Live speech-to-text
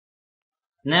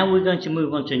Now we're going to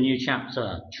move on to a new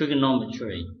chapter,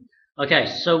 trigonometry. Okay,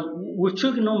 so with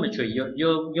trigonometry,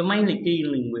 you're mainly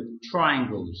dealing with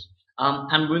triangles.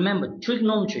 And remember,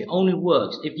 trigonometry only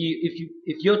works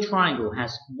if your triangle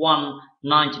has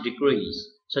 90 degrees.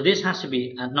 So this has to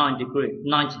be at 90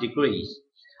 degrees.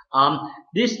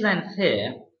 This length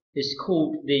here is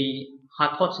called the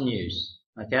hypotenuse.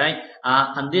 Okay,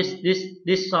 and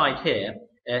this side here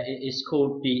is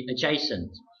called the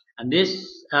adjacent. And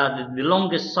this, the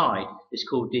longest side is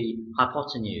called the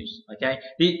hypotenuse. Okay,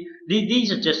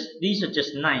 these are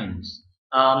just names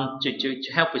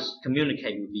to help us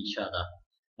communicate with each other.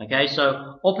 Okay,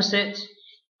 so opposite,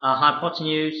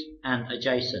 hypotenuse, and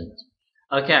adjacent.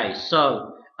 Okay,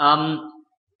 so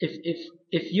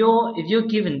if you're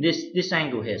given this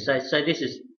angle here, say this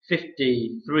is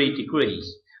 53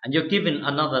 degrees, and you're given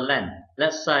another length.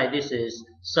 Let's say this is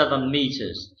 7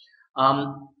 meters.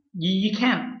 You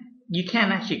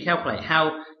can actually calculate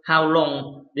how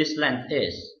long this length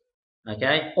is,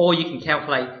 okay? Or you can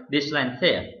calculate this length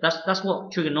here. That's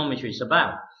what trigonometry is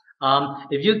about.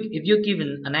 If you're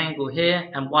given an angle here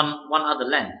and one other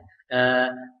length,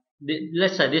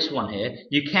 let's say this one here,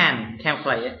 you can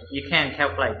calculate it. You can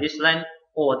calculate this length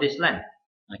or this length,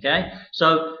 okay?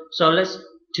 So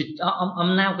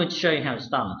I'm now going to show you how it's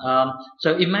done.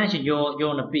 So imagine you're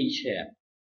on a beach here,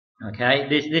 okay?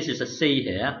 This is a sea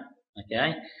here.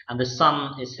 Okay, and the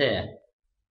sun is here.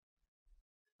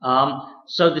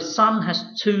 So the sun has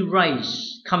two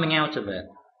rays coming out of it.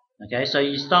 Okay, so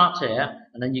you start here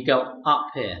and then you go up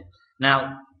here.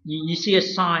 Now you see a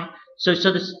sign. So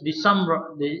the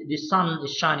sun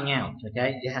is shining out.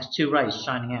 Okay, it has two rays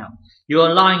shining out. You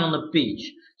are lying on the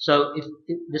beach. So if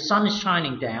the sun is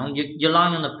shining down, you're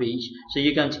lying on the beach. So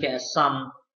you're going to get a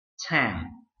sun tan.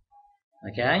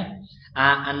 Okay,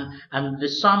 and the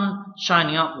sun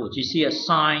shining upwards, you see a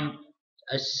sign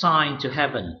to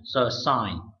heaven. So a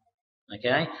sign.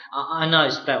 Okay, I know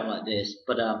it's spelled like this,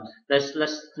 but let's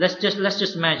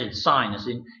just imagine sign as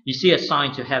in you see a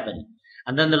sign to heaven,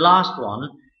 and then the last one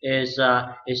is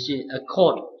a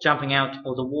cord jumping out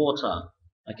of the water.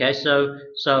 Okay, so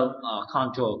I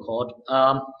can't draw a cord.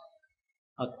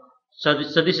 So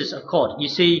this is a cord. You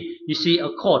see a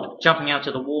cord jumping out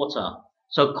of the water.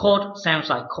 So cord sounds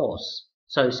like course,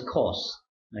 so it's course.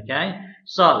 Okay,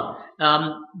 so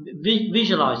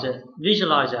visualize it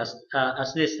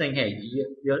as this thing here.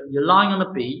 You're lying on the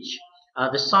beach.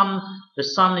 The sun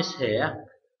is here.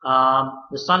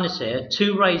 The sun is here.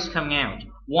 Two rays coming out.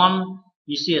 One,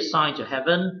 you see a sign to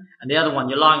heaven, and the other one,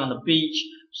 you're lying on the beach,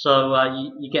 so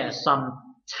you get a sun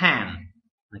tan.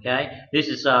 Okay, this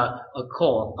is a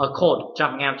cord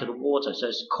jumping out of the water, so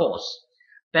it's course.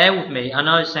 Bear with me. I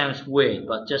know it sounds weird,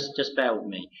 but just bear with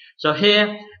me. So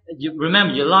here,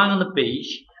 remember, you're lying on the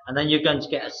beach, and then you're going to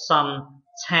get a sun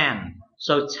tan.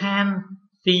 So tan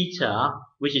theta,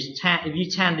 which is tan, if you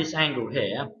tan this angle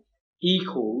here,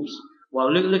 equals,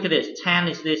 well, look at this. Tan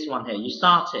is this one here. You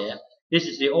start here. This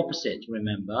is the opposite,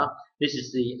 remember. This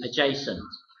is the adjacent.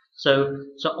 So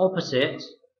opposite.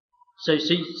 So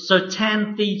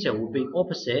tan theta will be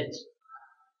opposite,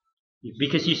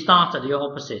 because you start at the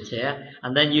opposite here,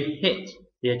 and then you hit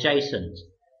the adjacent.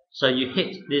 So you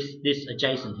hit this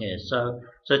adjacent here. So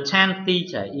tan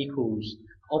theta equals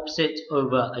opposite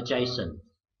over adjacent.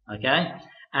 Okay,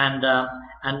 and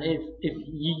if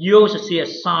you also see a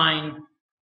sign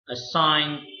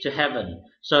to heaven.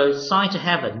 So sign to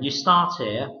heaven, you start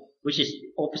here, which is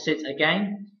opposite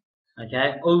again.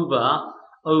 Okay, over.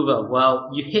 Well,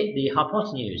 you hit the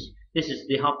hypotenuse. This is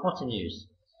the hypotenuse.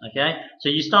 Okay, so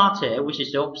you start here, which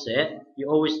is the opposite. You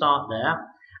always start there,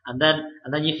 and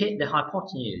then you hit the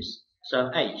hypotenuse.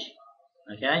 So h.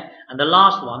 Okay, and the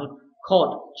last one,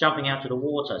 cord jumping out of the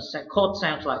water. So cord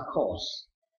sounds like cos.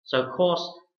 So cos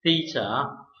theta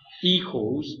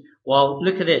equals. Well,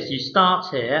 look at this. You start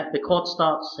here. The cord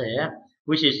starts here,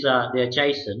 which is the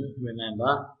adjacent.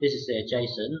 Remember, this is the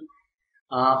adjacent.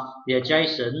 The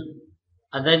adjacent,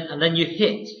 and then you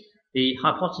hit the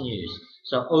hypotenuse.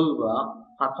 So over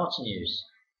hypotenuse.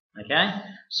 Okay,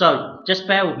 so just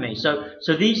bear with me. So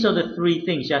these are the three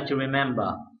things you have to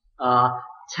remember.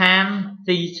 Tan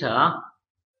theta,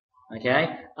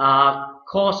 okay,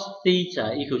 cos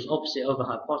theta equals opposite over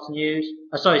hypotenuse.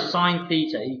 Sine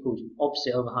theta equals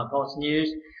opposite over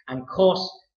hypotenuse, and cos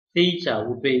theta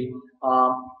will be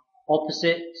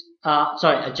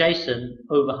adjacent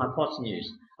over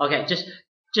hypotenuse. Okay,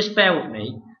 just bear with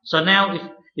me. So now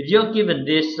if you're given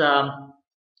this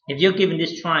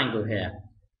triangle here,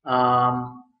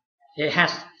 it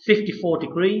has 54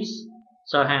 degrees.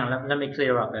 So hang on, let me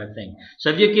clear up everything. So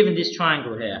if you're given this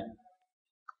triangle here,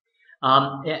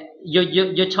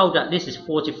 You're told that this is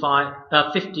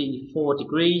 54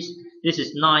 degrees. This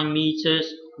is 9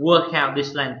 meters. Work out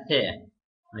this length here.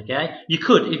 Okay, you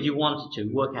could, if you wanted to,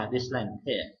 work out this length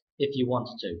here, if you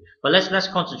wanted to. But let's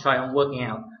concentrate on working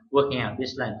out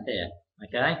this length here.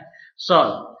 Okay,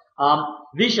 so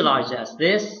visualize it as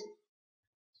this: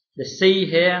 the sea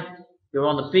here, you're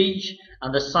on the beach,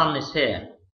 and the sun is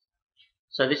here.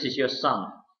 So this is your sun,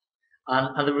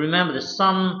 and remember, the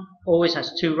sun always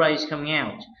has two rays coming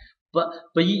out. But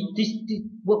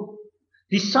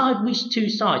decide which two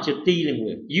sides you're dealing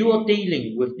with. You are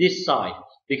dealing with this side,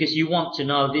 because you want to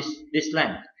know this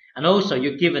length, and also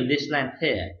you're given this length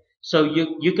here. So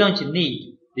you're going to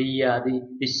need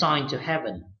the sine to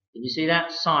heaven. Can you see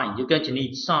that? Sine. You're going to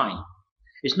need sine.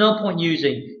 There's no point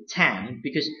using tan,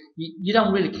 because you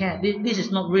don't really care. This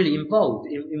is not really involved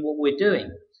in what we're doing.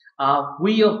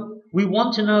 We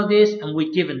want to know this, and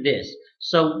we're given this.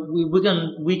 So we're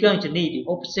going to need the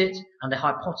opposite and the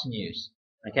hypotenuse.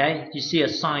 Okay? You see a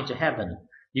sine to heaven.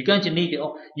 You're going to need it.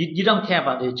 You don't care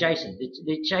about the adjacent.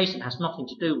 The adjacent has nothing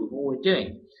to do with what we're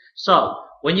doing. So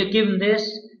when you're given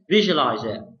this, visualize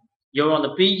it. You're on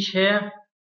the beach here.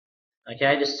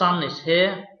 Okay, the sun is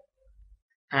here,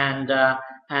 and the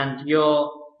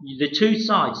two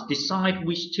sides. Decide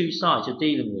which two sides you're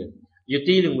dealing with. You're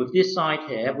dealing with this side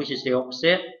here, which is the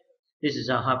opposite. This is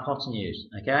a hypotenuse.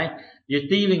 Okay, you're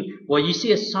dealing. Well, you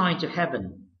see a sine to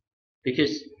heaven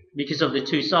because of the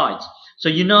two sides. So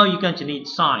you know you're going to need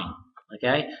sine.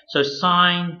 Okay, so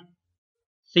sine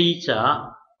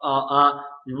theta.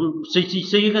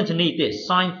 So you're going to need this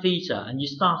sine theta, and you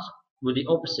start with the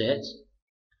opposite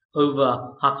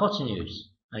over hypotenuse.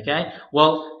 Okay,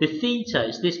 well, the theta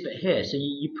is this bit here, so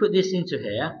you put this into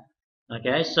here.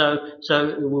 Okay, so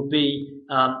it will be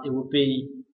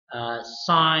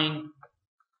sine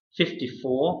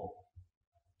 54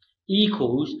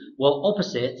 equals, well,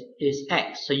 opposite is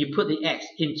x, so you put the x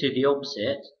into the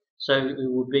opposite, so it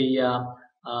will be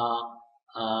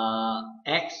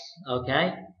x.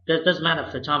 Okay, that doesn't matter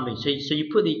for the time being. So you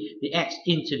put the x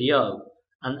into the O,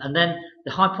 and then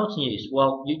the hypotenuse.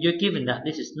 Well, you're given that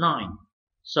this is 9,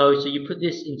 so you put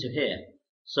this into here.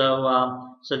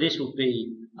 So this will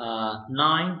be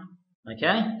 9.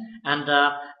 Okay, and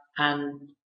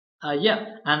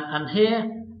here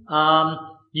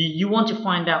you want to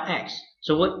find out x.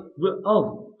 So what?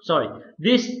 Oh, sorry.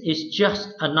 This is just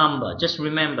a number. Just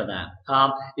remember that.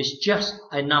 It's just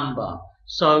a number.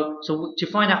 So to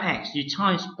find out x, you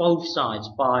times both sides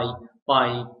by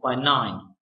 9.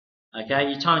 Okay,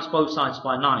 you times both sides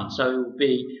by 9. So it will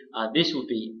be this will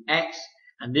be x,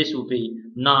 and this will be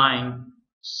 9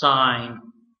 sine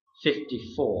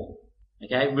 54.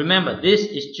 Okay, remember this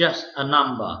is just a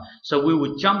number. So we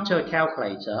would jump to a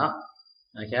calculator.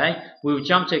 Okay, we will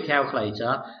jump to a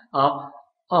calculator.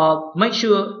 Make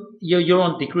sure you're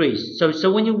on degrees.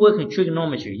 So when you're working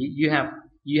trigonometry, you have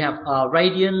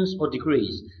radians or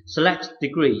degrees. Select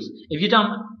degrees. If you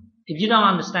don't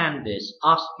understand this,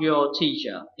 ask your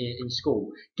teacher in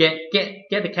school. Get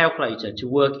the calculator to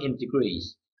work in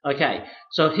degrees. Okay,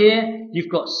 so here you've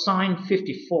got sine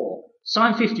 54.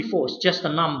 Sine 54 is just a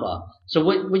number. So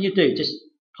what you do, just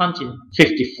punch in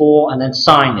 54 and then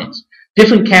sine it.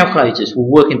 Different calculators will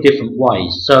work in different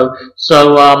ways. So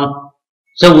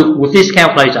with this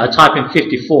calculator, I type in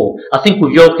 54. I think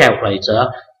with your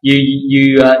calculator,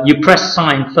 you press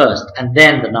sine first and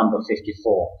then the number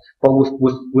 54. But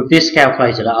with this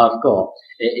calculator that I've got,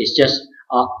 it's just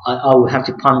I will have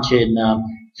to punch in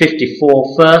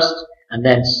 54 first and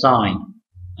then sine.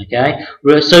 Okay,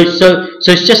 so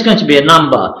it's just going to be a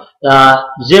number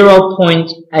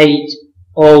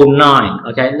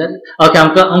 0.809. Okay,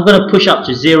 I'm going to push up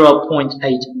to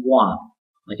 0.81.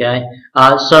 Okay,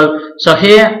 so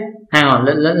here, hang on,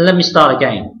 let me start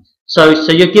again. So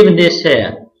you're given this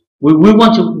here. We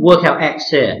want to work out x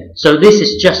here. So this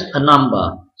is just a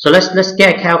number. So let's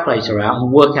get a calculator out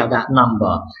and work out that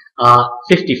number.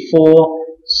 54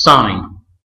 sine.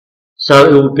 So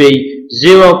it would be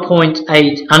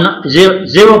 0.8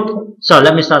 so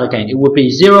let me start again. It would be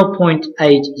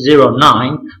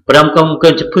 0.809, but I'm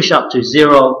going to push up to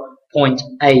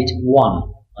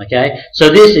 0.81. Okay, so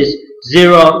this is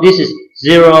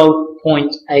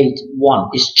 0.81.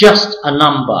 It's just a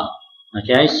number.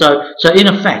 Okay, so in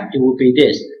effect it will be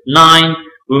this 9.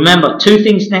 Remember, two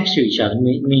things next to each other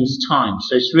means times,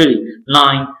 so it's really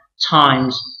 9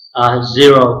 times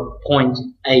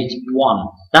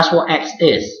 0.81. That's what x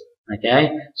is. Okay,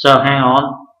 so hang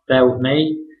on, bear with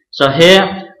me. So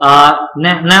here,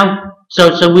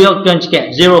 so we are going to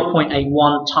get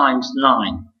 0.81 times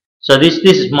 9. So this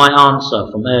is my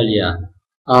answer from earlier.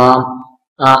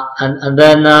 And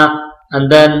then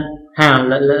hang on,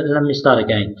 let me start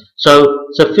again. So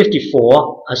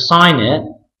 54, assign it,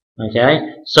 okay,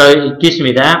 so it gives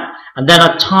me that, and then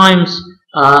I times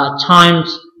 9,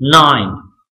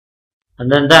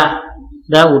 and then that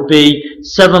would be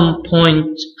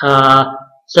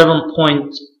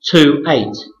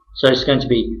 7.28. So it's going to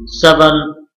be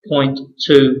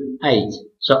 7.28.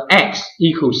 So x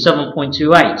equals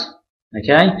 7.28.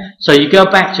 Okay, so you go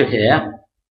back to here.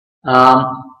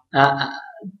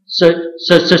 So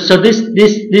this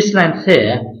length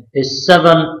here is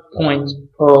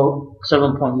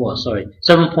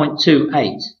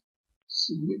 7.28.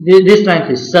 This length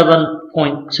is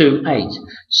 7.28.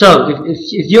 So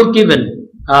if you're given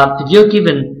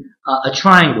a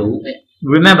triangle,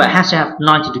 remember it has to have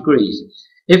 90 degrees.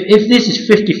 If this is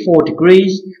 54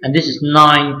 degrees and this is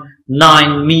 9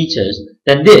 meters,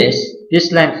 then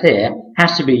this length here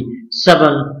has to be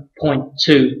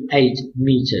 7.28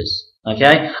 meters.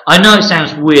 Okay, I know it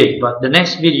sounds weird, but the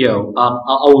next video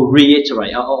I will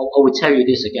reiterate. I will tell you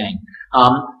this again.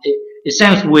 It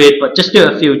sounds weird, but just do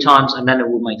it a few times and then it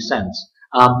will make sense.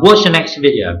 Watch the next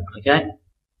video. Okay.